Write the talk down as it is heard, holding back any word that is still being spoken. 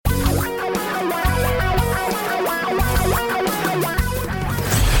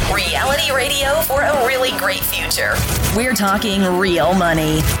future. We're talking real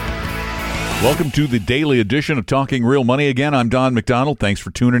money. Welcome to the daily edition of Talking Real Money. Again, I'm Don McDonald. Thanks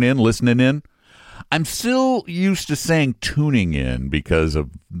for tuning in, listening in. I'm still used to saying tuning in because of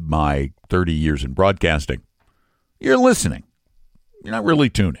my 30 years in broadcasting. You're listening. You're not really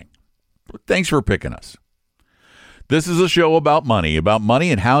tuning. But thanks for picking us. This is a show about money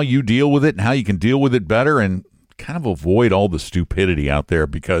and how you deal with it and how you can deal with it better and kind of avoid all the stupidity out there,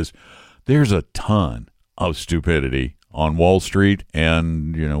 because there's a ton of stupidity on Wall Street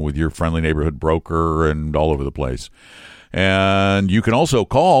and, with your friendly neighborhood broker and all over the place. And you can also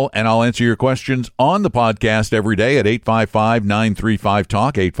call, and I'll answer your questions on the podcast every day at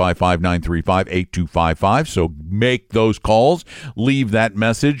 855-935-TALK, 855-935-8255. So make those calls. Leave that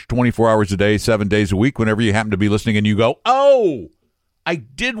message 24 hours a day, 7 days a week, whenever you happen to be listening and you go, oh, I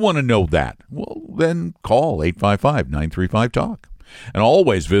did want to know that. Well, then call 855-935-TALK. And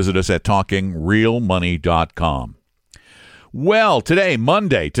always visit us at talkingrealmoney.com. Well, today,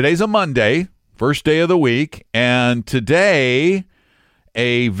 Monday. Today's a Monday, first day of the week. And today,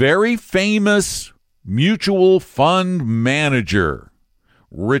 a very famous mutual fund manager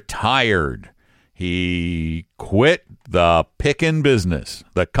retired. He quit the picking business,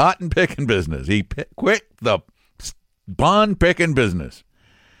 the cotton picking business. He quit the bond picking business.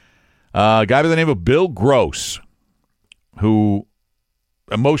 A guy by the name of Bill Gross, who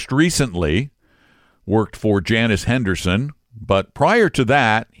most recently worked for Janus Henderson. But prior to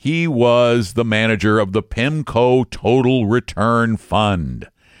that, he was the manager of the PIMCO Total Return Fund.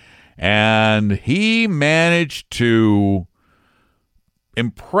 And he managed to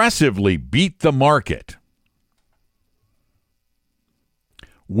impressively beat the market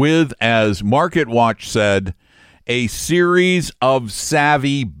with, as MarketWatch said, a series of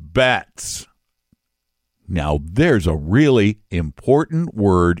savvy bets. Now, there's a really important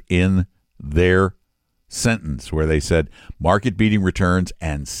word in their sentence where they said market-beating returns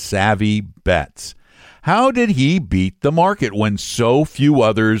and savvy bets. How did he beat the market when so few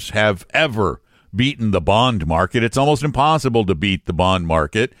others have ever beaten the bond market? It's almost impossible to beat the bond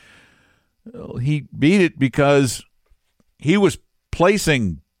market. He beat it because he was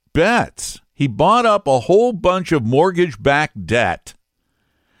placing bets. He bought up a whole bunch of mortgage-backed debt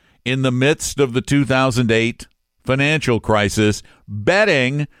in the midst of the 2008 financial crisis,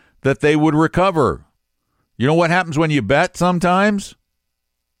 betting that they would recover. You know what happens when you bet sometimes?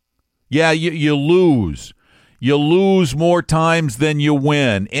 Yeah, you lose. You lose more times than you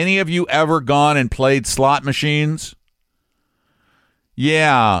win. Any of you ever gone and played slot machines?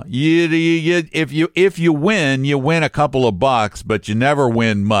 Yeah, if you win a couple of bucks, but you never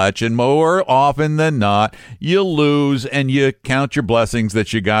win much, and more often than not, you lose and you count your blessings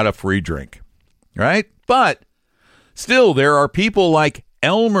that you got a free drink, right? But still, there are people like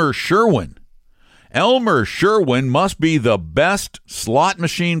Elmer Sherwin. Elmer Sherwin must be the best slot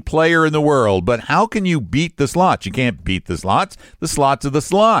machine player in the world, but how can you beat the slots? You can't beat the slots. The slots are the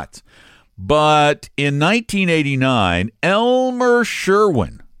slots. But in 1989, Elmer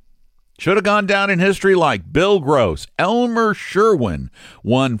Sherwin should have gone down in history like Bill Gross. Elmer Sherwin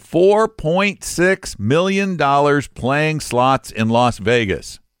won $4.6 million playing slots in Las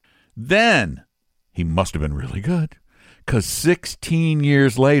Vegas. Then, he must have been really good, because 16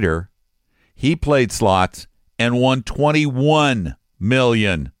 years later, he played slots and won $21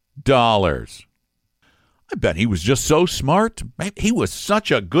 million. I bet he was just so smart. He was such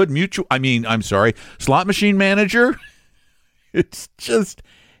a good slot machine manager. It's just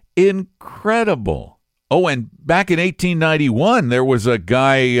incredible. Oh, and back in 1891, there was a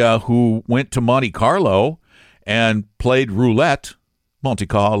guy who went to Monte Carlo and played roulette. Monte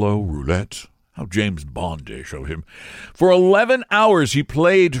Carlo roulette. How James Bondish of him. For 11 hours, he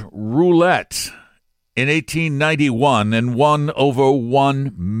played roulette in 1891 and won over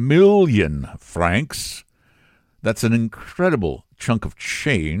 1 million francs. That's an incredible chunk of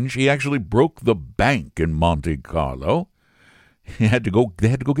change. He actually broke the bank in Monte Carlo. They had to go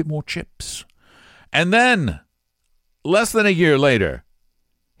get more chips. And then, less than a year later,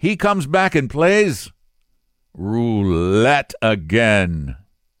 he comes back and plays roulette again.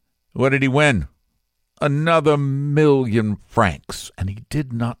 What did he win? Another 1 million francs, and he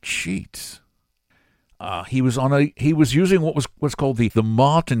did not cheat. He was using what's called the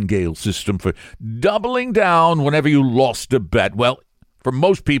martingale system for doubling down whenever you lost a bet. Well, for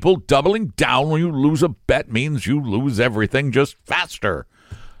most people, doubling down when you lose a bet means you lose everything just faster.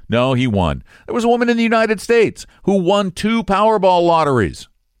 No, he won. There was a woman in the United States who won 2 Powerball lotteries.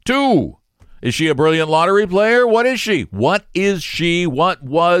 2. Is she a brilliant lottery player? What is she? What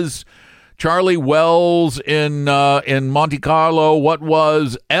was Charlie Wells in Monte Carlo. What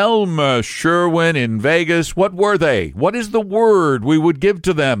was Elmer Sherwin in Vegas? What were they? What is the word we would give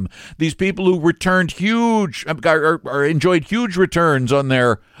to them? These people who returned huge or enjoyed huge returns on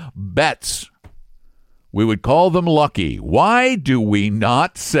their bets. We would call them lucky. Why do we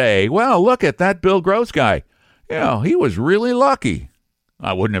not say, well, look at that Bill Gross guy. He was really lucky.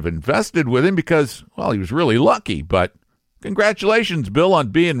 I wouldn't have invested with him because, well, he was really lucky, but congratulations, Bill, on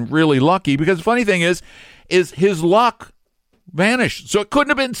being really lucky, because the funny thing is his luck vanished. So it couldn't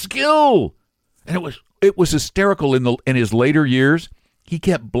have been skill. And it was hysterical in his later years. He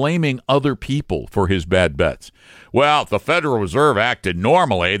kept blaming other people for his bad bets. Well, if the Federal Reserve acted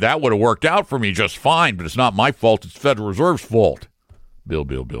normally, that would have worked out for me just fine, but it's not my fault. It's Federal Reserve's fault. Bill.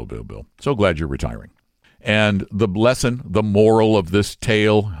 So glad you're retiring. And the lesson, the moral of this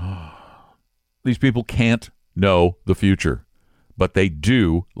tale, these people can't know the future, but they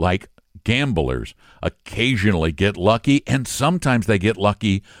do, like gamblers, occasionally get lucky, and sometimes they get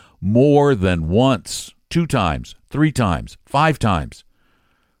lucky more than once, 2 times, 3 times, 5 times.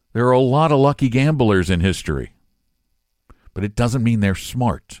 There are a lot of lucky gamblers in history, but it doesn't mean they're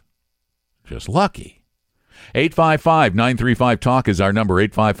smart, just lucky. 855-935-TALK is our number,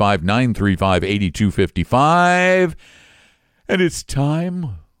 855-935-8255, and it's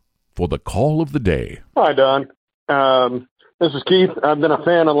time for the call of the day. Hi, Don. This is Keith. I've been a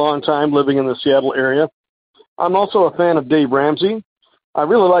fan a long time living in the Seattle area. I'm also a fan of Dave Ramsey. I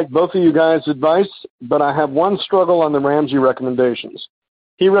really like both of you guys' advice, but I have one struggle on the Ramsey recommendations.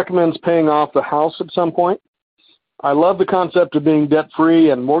 He recommends paying off the house at some point. I love the concept of being debt-free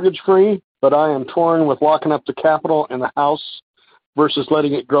and mortgage-free, but I am torn with locking up the capital in the house versus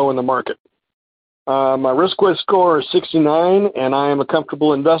letting it grow in the market. My risk-weight score is 69, and I am a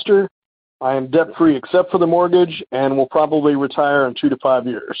comfortable investor. I am debt-free except for the mortgage and will probably retire in 2 to 5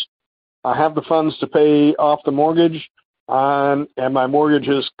 years. I have the funds to pay off the mortgage, and my mortgage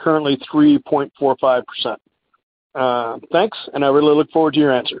is currently 3.45%. Thanks, and I really look forward to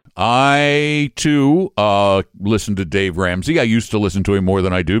your answer. I, too, listen to Dave Ramsey. I used to listen to him more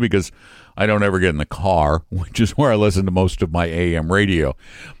than I do because I don't ever get in the car, which is where I listen to most of my AM radio.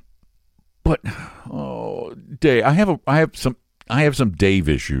 But Dave, I have some Dave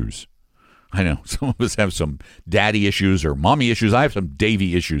issues. I know some of us have some daddy issues or mommy issues. I have some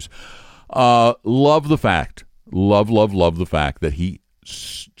Davey issues. Love the fact that he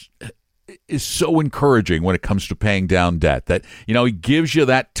is so encouraging when it comes to paying down debt. That, he gives you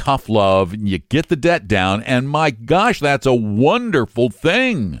that tough love and you get the debt down. And my gosh, that's a wonderful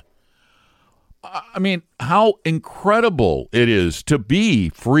thing. I mean, how incredible it is to be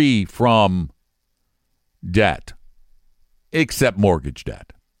free from debt, except mortgage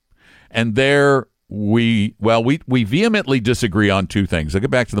debt. And there we vehemently disagree on 2 things. I'll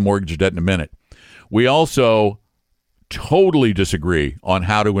get back to the mortgage debt in a minute. We also totally disagree on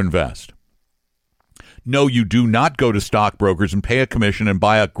how to invest. No, you do not go to stockbrokers and pay a commission and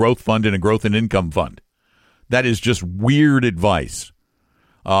buy a growth fund and a growth and income fund. That is just weird advice.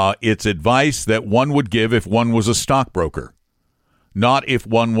 It's advice that one would give if one was a stockbroker, not if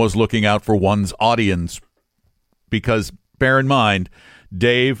one was looking out for one's audience. Because bear in mind,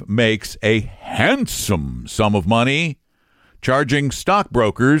 Dave makes a handsome sum of money charging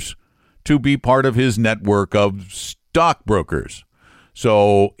stockbrokers to be part of his network of stockbrokers.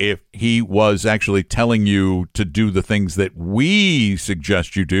 So if he was actually telling you to do the things that we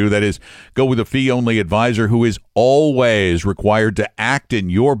suggest you do, that is, go with a fee-only advisor who is always required to act in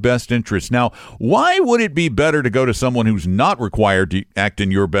your best interest. Now, why would it be better to go to someone who's not required to act in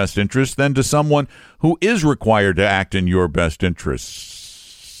your best interest than to someone who is required to act in your best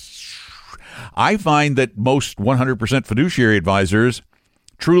interests? I find that most 100% fiduciary advisors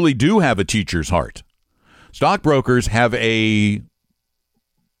truly do have a teacher's heart. Stockbrokers have a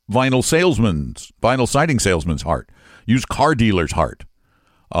vinyl siding salesman's heart, used car dealer's heart.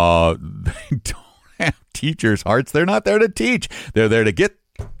 They don't have teachers' hearts. They're not there to teach. They're there to get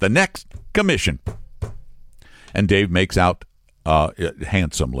the next commission. And Dave makes out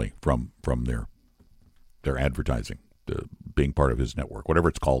handsomely from their advertising, being part of his network, whatever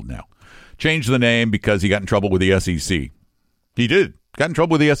it's called now. Changed the name because he got in trouble with the SEC. He did. Got in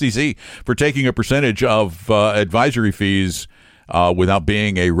trouble with the SEC for taking a percentage of advisory fees without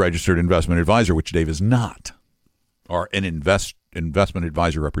being a registered investment advisor, which Dave is not, or an investment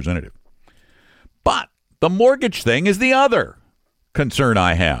advisor representative. But the mortgage thing is the other concern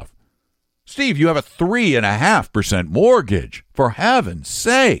I have. Steve, you have a 3.5% mortgage. For heaven's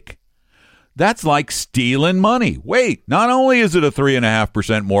sake. That's like stealing money. Wait, not only is it a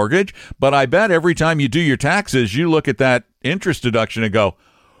 3.5% mortgage, but I bet every time you do your taxes, you look at that interest deduction and go,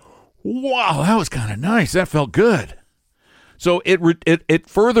 Wow, that was kind of nice. That felt good. So it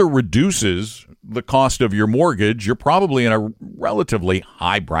further reduces the cost of your mortgage. You're probably in a relatively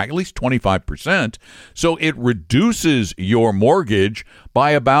high bracket, at least 25%. So it reduces your mortgage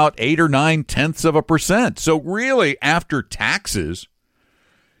by about 8 or 9/10%. So really, after taxes,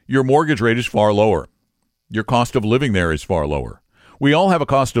 your mortgage rate is far lower. Your cost of living there is far lower. We all have a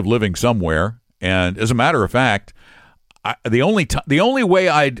cost of living somewhere, and as a matter of fact, the only way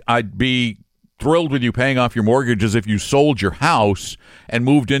I'd be thrilled with you paying off your mortgage is if you sold your house and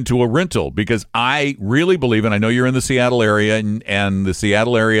moved into a rental, because I really believe, and I know you're in the Seattle area, and the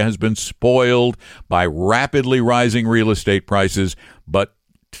Seattle area has been spoiled by rapidly rising real estate prices, but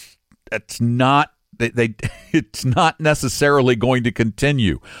it's not it's not necessarily going to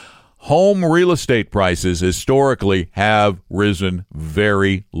continue. Home real estate prices historically have risen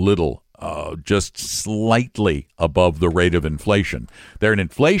very little. Just slightly above the rate of inflation. They're an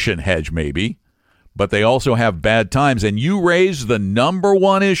inflation hedge, maybe, but they also have bad times. And you raise the number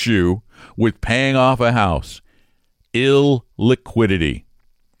one issue with paying off a house: illiquidity.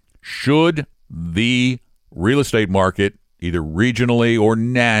 Should the real estate market, either regionally or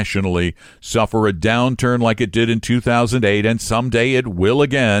nationally, suffer a downturn like it did in 2008, and someday it will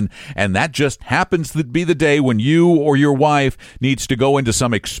again, and that just happens to be the day when you or your wife needs to go into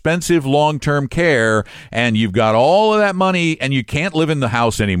some expensive long-term care, and you've got all of that money and you can't live in the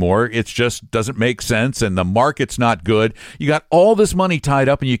house anymore, it just doesn't make sense, and the market's not good, you got all this money tied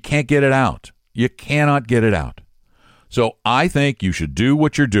up and you can't get it out. You cannot get it out. So I think you should do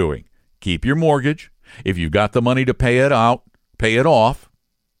what you're doing. Keep your mortgage. If you've got the money to pay it off,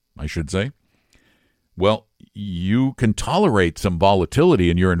 I should say, well, you can tolerate some volatility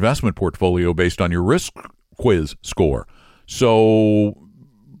in your investment portfolio based on your risk quiz score. So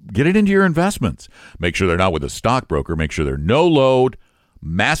get it into your investments. Make sure they're not with a stockbroker. Make sure they're no load,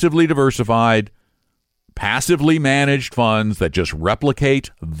 massively diversified, passively managed funds that just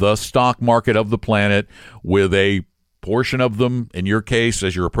replicate the stock market of the planet, with a portion of them, in your case,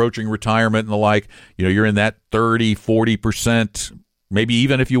 as you're approaching retirement and the like, you're in that 30, 40%, maybe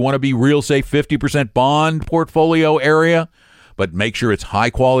even if you want to be real safe, 50% bond portfolio area, but make sure it's high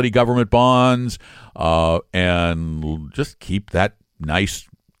quality government bonds, and just keep that nice,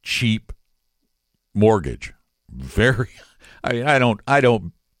 cheap mortgage. I don't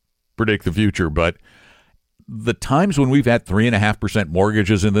predict the future, but the times when we've had 3.5%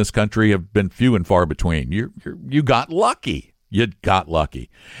 mortgages in this country have been few and far between. You got lucky. You got lucky.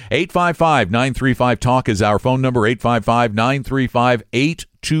 855-935-TALK is our phone number,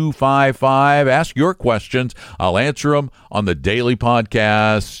 855-935-8255. Ask your questions. I'll answer them on the daily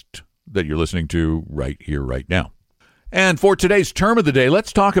podcast that you're listening to right here, right now. And for today's term of the day,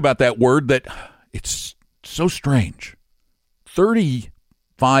 let's talk about that word that it's so strange.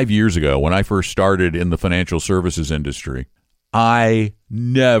 35 years ago, when I first started in the financial services industry, I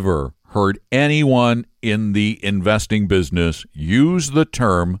never heard anyone in the investing business use the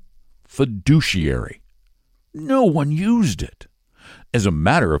term fiduciary. No one used it. As a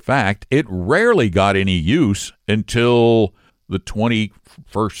matter of fact, it rarely got any use until the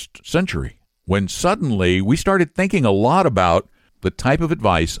 21st century, when suddenly we started thinking a lot about the type of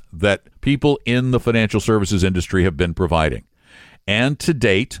advice that people in the financial services industry have been providing. And to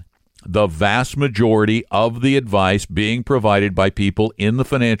date, the vast majority of the advice being provided by people in the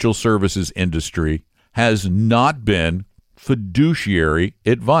financial services industry has not been fiduciary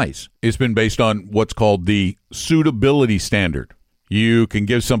advice. It's been based on what's called the suitability standard. You can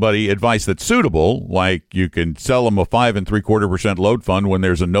give somebody advice that's suitable, like you can sell them a 5 3/4% load fund when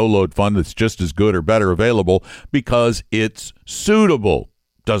there's a no load fund that's just as good or better available, because it's suitable.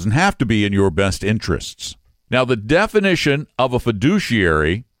 Doesn't have to be in your best interests. Now, the definition of a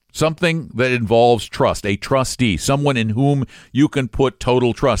fiduciary, something that involves trust, a trustee, someone in whom you can put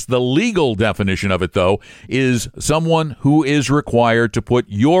total trust. The legal definition of it, though, is someone who is required to put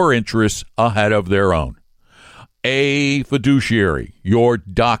your interests ahead of their own. A fiduciary, your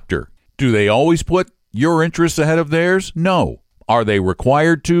doctor, do they always put your interests ahead of theirs? No. Are they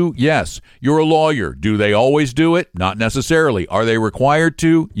required to? Yes. You're a lawyer. Do they always do it? Not necessarily. Are they required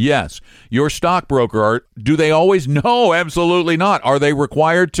to? Yes. Your stockbroker, do they always? No, absolutely not. Are they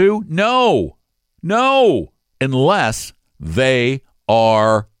required to? No. No. Unless they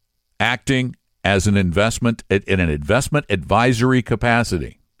are acting as an investment in an investment advisory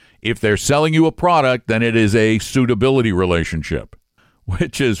capacity. If they're selling you a product, then it is a suitability relationship,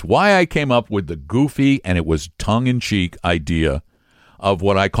 which is why I came up with the goofy, and it was tongue-in-cheek idea of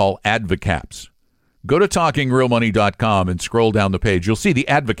what I call advocaps. Go to talkingrealmoney.com and scroll down the page. You'll see the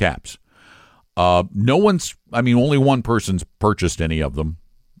advocaps. Only one person's purchased any of them.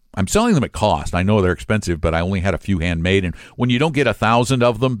 I'm selling them at cost. I know they're expensive, but I only had a few handmade. And when you don't get 1,000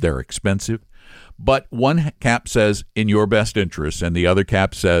 of them, they're expensive. But one cap says in your best interest, and the other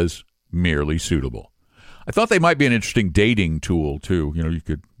cap says merely suitable. I thought they might be an interesting dating tool too. You know,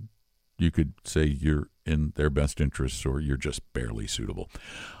 you could say you're in their best interests or you're just barely suitable.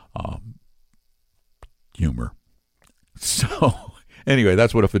 Humor. So anyway,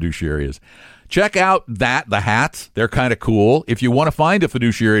 that's what a fiduciary is. Check out the hats. They're kind of cool. If you want to find a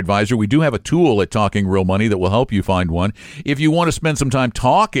fiduciary advisor, we do have a tool at Talking Real Money that will help you find one. If you want to spend some time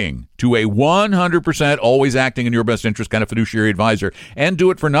talking to a 100% always acting in your best interest kind of fiduciary advisor and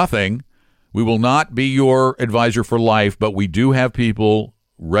do it for nothing, we will not be your advisor for life, but we do have people,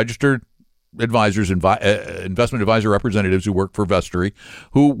 registered advisors, investment advisor representatives who work for Vestory,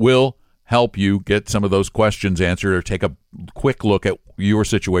 who will help you get some of those questions answered or take a quick look at your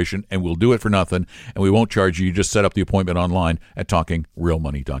situation, and we'll do it for nothing, and we won't charge you. You just set up the appointment online at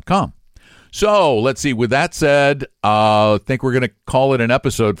talkingrealmoney.com. So let's see. With that said, I think we're going to call it an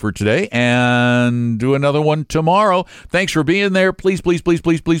episode for today and do another one tomorrow. Thanks for being there. Please, please, please,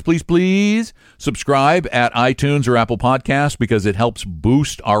 please, please, please, please subscribe at iTunes or Apple Podcasts because it helps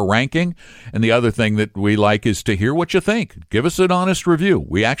boost our ranking. And the other thing that we like is to hear what you think. Give us an honest review.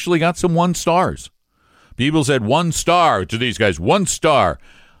 We actually got some 1 stars. People said 1 star to these guys. 1 star.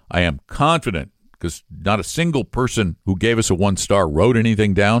 I am confident because not a single person who gave us a 1 star wrote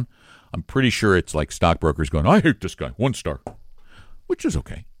anything down. I'm pretty sure it's like stockbrokers going, I hate this guy, 1 star, which is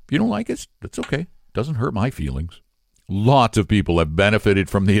okay. If you don't like it, that's okay. Doesn't hurt my feelings. Lots of people have benefited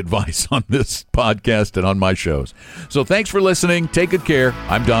from the advice on this podcast and on my shows. So thanks for listening. Take good care.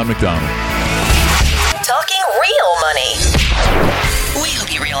 I'm Don McDonald. Talking Real Money. We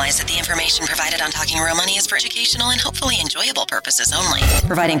hope you realize that the information provided on Talking Real Money is for educational and hopefully enjoyable purposes only.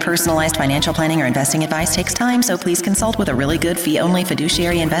 Providing personalized financial planning or investing advice takes time, so please consult with a really good fee-only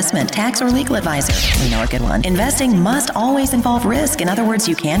fiduciary investment, tax, or legal advisor. We know a good one. Investing must always involve risk. In other words,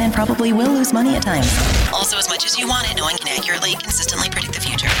 you can and probably will lose money at times. Also, as much as you want it, no one can accurately, consistently predict the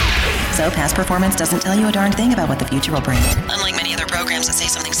future. So past performance doesn't tell you a darn thing about what the future will bring. Unlike many other programs that say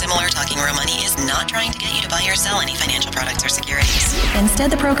something similar, Talking Real Money is not trying to get you to buy or sell any financial products or securities.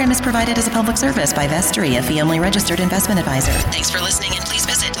 Instead, the program is provided as a public service by Vestory, a fee-only registered investment advisor. Thanks for listening, and please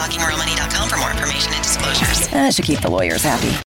visit TalkingRealMoney.com for more information and disclosures. That should keep the lawyers happy.